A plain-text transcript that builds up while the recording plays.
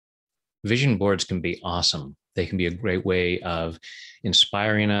Vision boards can be awesome. They can be a great way of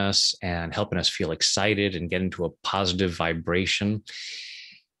inspiring us and helping us feel excited and get into a positive vibration.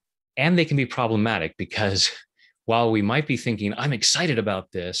 And they can be problematic because while we might be thinking, I'm excited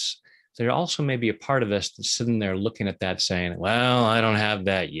about this, there also may be a part of us that's sitting there looking at that saying, well, I don't have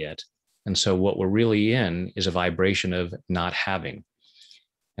that yet. And so what we're really in is a vibration of not having.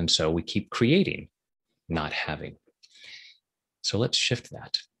 And so we keep creating not having. So let's shift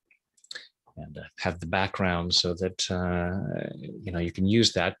that and have the background so that you can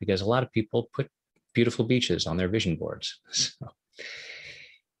use that, because a lot of people put beautiful beaches on their vision boards. So,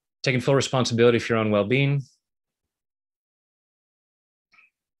 taking full responsibility for your own well-being.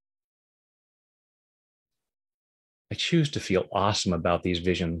 I choose to feel awesome about these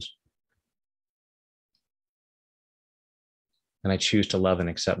visions. And I choose to love and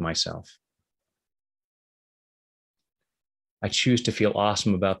accept myself. I choose to feel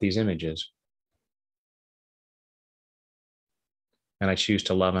awesome about these images. And I choose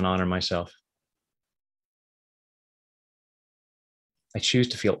to love and honor myself. I choose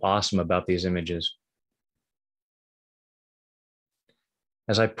to feel awesome about these images.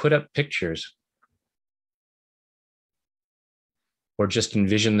 As I put up pictures or just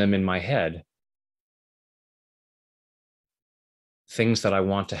envision them in my head, things that I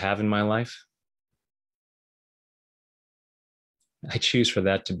want to have in my life, I choose for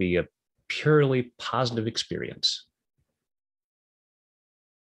that to be a purely positive experience.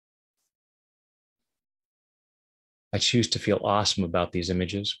 I choose to feel awesome about these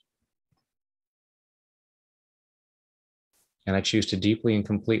images. And I choose to deeply and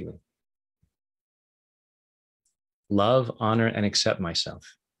completely love, honor, and accept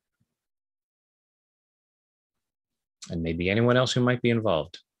myself. And maybe anyone else who might be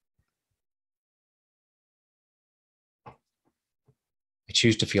involved. I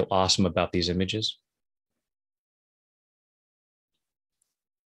choose to feel awesome about these images.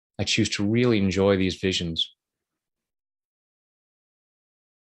 I choose to really enjoy these visions.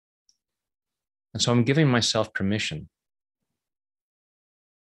 And so I'm giving myself permission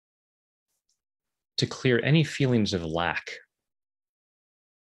to clear any feelings of lack.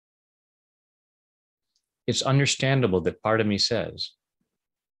 It's understandable that part of me says,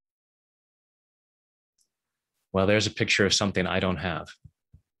 well, there's a picture of something I don't have.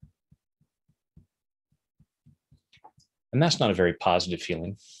 And that's not a very positive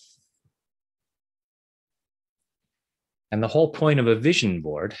feeling. And the whole point of a vision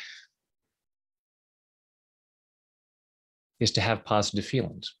board is to have positive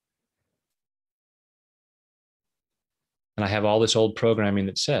feelings. And I have all this old programming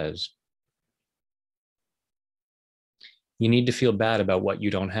that says, you need to feel bad about what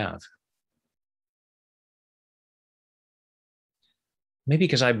you don't have. Maybe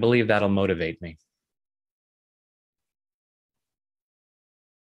because I believe that'll motivate me.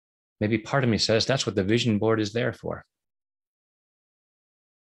 Maybe part of me says that's what the vision board is there for.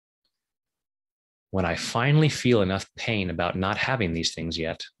 When I finally feel enough pain about not having these things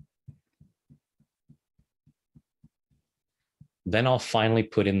yet, then I'll finally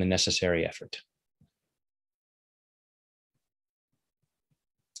put in the necessary effort.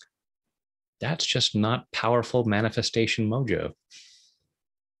 That's just not powerful manifestation mojo.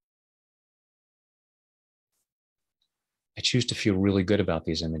 I choose to feel really good about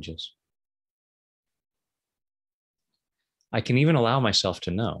these images. I can even allow myself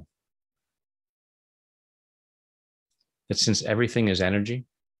to know that since everything is energy,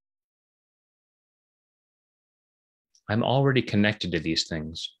 I'm already connected to these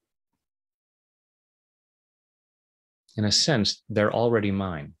things. In a sense, they're already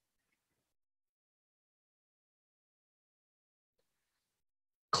mine.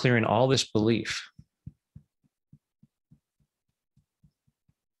 Clearing all this belief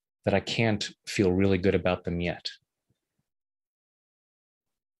that I can't feel really good about them yet.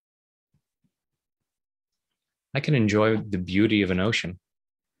 I can enjoy the beauty of an ocean,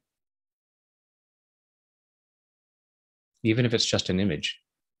 even if it's just an image.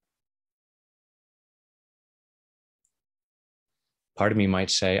 Part of me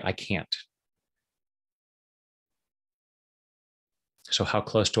might say, I can't. So how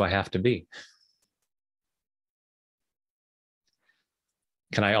close do I have to be?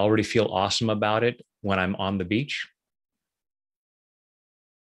 Can I already feel awesome about it when I'm on the beach?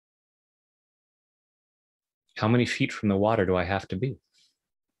 How many feet from the water do I have to be?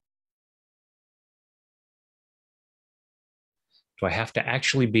 Do I have to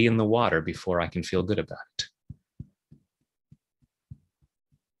actually be in the water before I can feel good about it?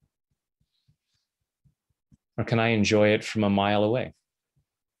 Or can I enjoy it from a mile away?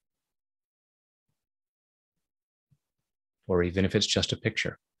 or even if it's just a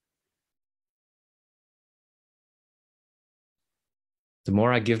picture. The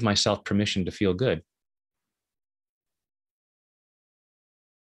more I give myself permission to feel good,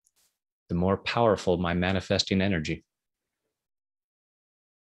 the more powerful my manifesting energy.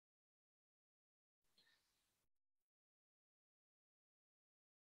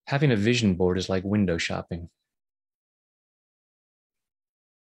 Having a vision board is like window shopping.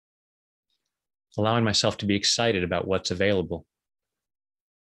 Allowing myself to be excited about what's available.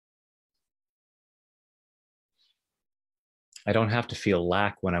 I don't have to feel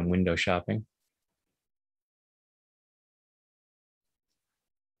lack when I'm window shopping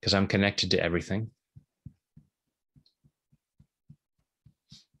because I'm connected to everything.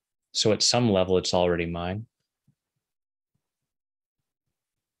 So at some level, it's already mine.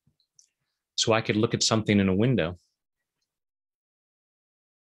 So I could look at something in a window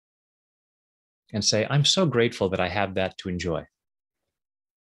and say, I'm so grateful that I have that to enjoy.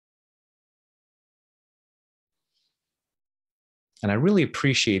 And I really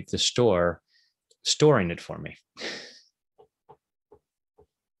appreciate the store storing it for me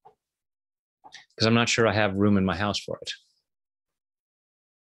because I'm not sure I have room in my house for it.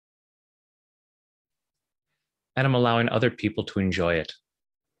 And I'm allowing other people to enjoy it.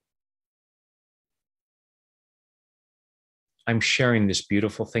 I'm sharing this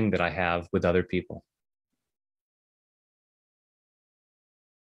beautiful thing that I have with other people.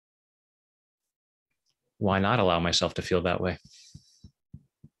 Why not allow myself to feel that way?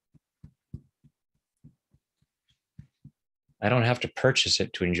 I don't have to purchase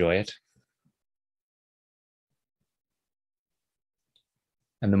it to enjoy it.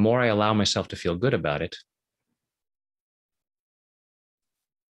 And the more I allow myself to feel good about it,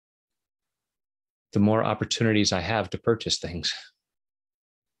 the more opportunities I have to purchase things.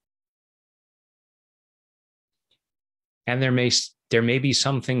 And there may be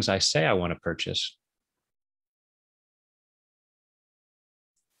some things I say I want to purchase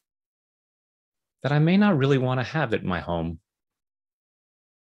that I may not really want to have at my home.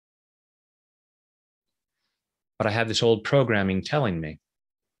 But I have this old programming telling me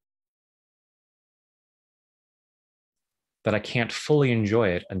that I can't fully enjoy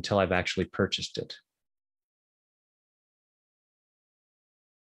it until I've actually purchased it.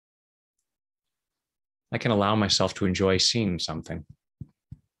 I can allow myself to enjoy seeing something.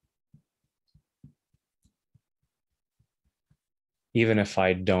 Even if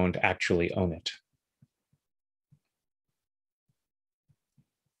I don't actually own it.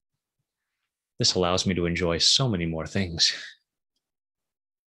 This allows me to enjoy so many more things.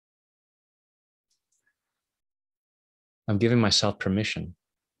 I'm giving myself permission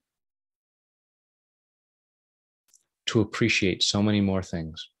to appreciate so many more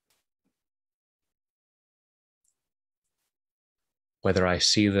things. Whether I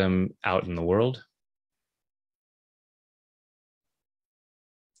see them out in the world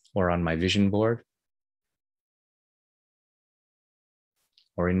or on my vision board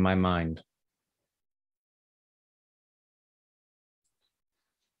or in my mind.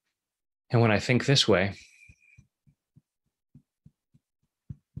 And when I think this way,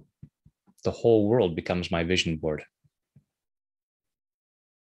 the whole world becomes my vision board.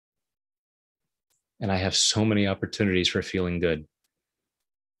 And I have so many opportunities for feeling good.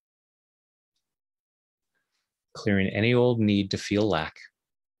 Clearing any old need to feel lack.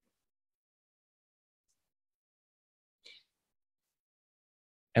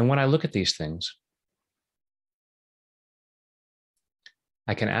 And when I look at these things,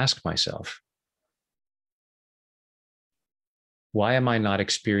 I can ask myself, why am I not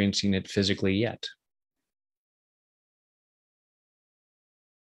experiencing it physically yet?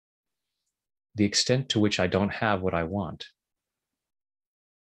 The extent to which I don't have what I want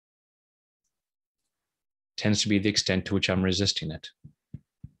tends to be the extent to which I'm resisting it.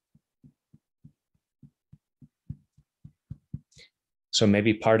 So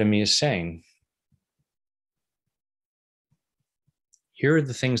maybe part of me is saying, here are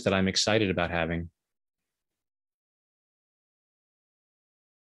the things that I'm excited about having,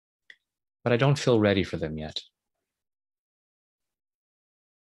 but I don't feel ready for them yet.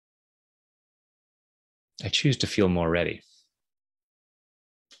 I choose to feel more ready.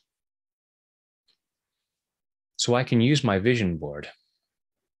 So I can use my vision board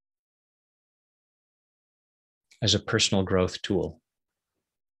as a personal growth tool.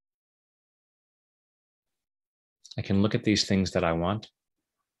 I can look at these things that I want,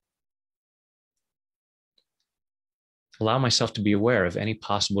 allow myself to be aware of any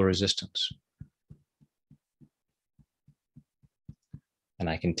possible resistance. And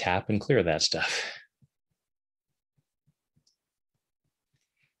I can tap and clear that stuff.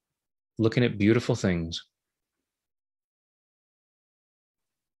 looking at beautiful things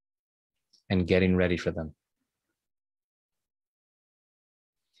and getting ready for them.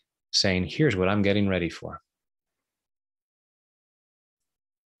 Saying, here's what I'm getting ready for.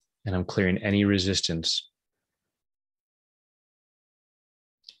 And I'm clearing any resistance,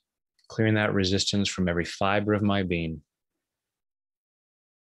 clearing that resistance from every fiber of my being,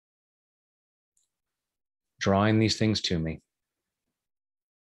 drawing these things to me,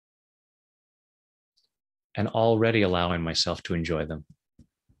 and already allowing myself to enjoy them.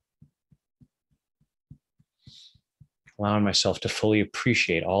 Allowing myself to fully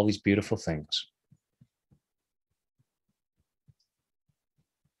appreciate all these beautiful things.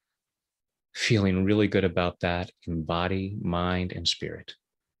 Feeling really good about that in body, mind, and spirit.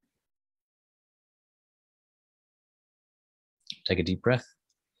 Take a deep breath.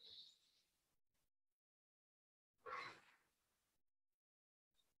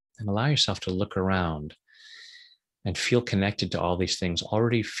 And allow yourself to look around and feel connected to all these things,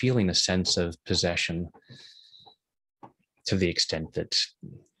 already feeling a sense of possession to the extent that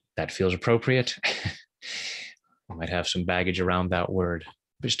that feels appropriate. You might have some baggage around that word,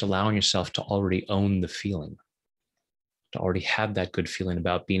 but just allowing yourself to already own the feeling, to already have that good feeling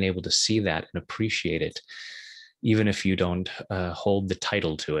about being able to see that and appreciate it, even if you don't hold the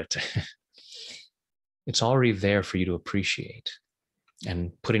title to it. It's already there for you to appreciate.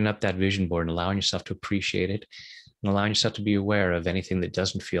 And putting up that vision board and allowing yourself to appreciate it, and allowing yourself to be aware of anything that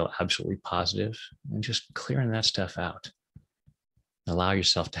doesn't feel absolutely positive, and just clearing that stuff out. Allow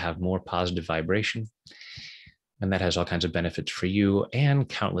yourself to have more positive vibration. And that has all kinds of benefits for you and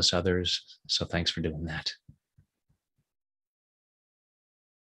countless others. So thanks for doing that.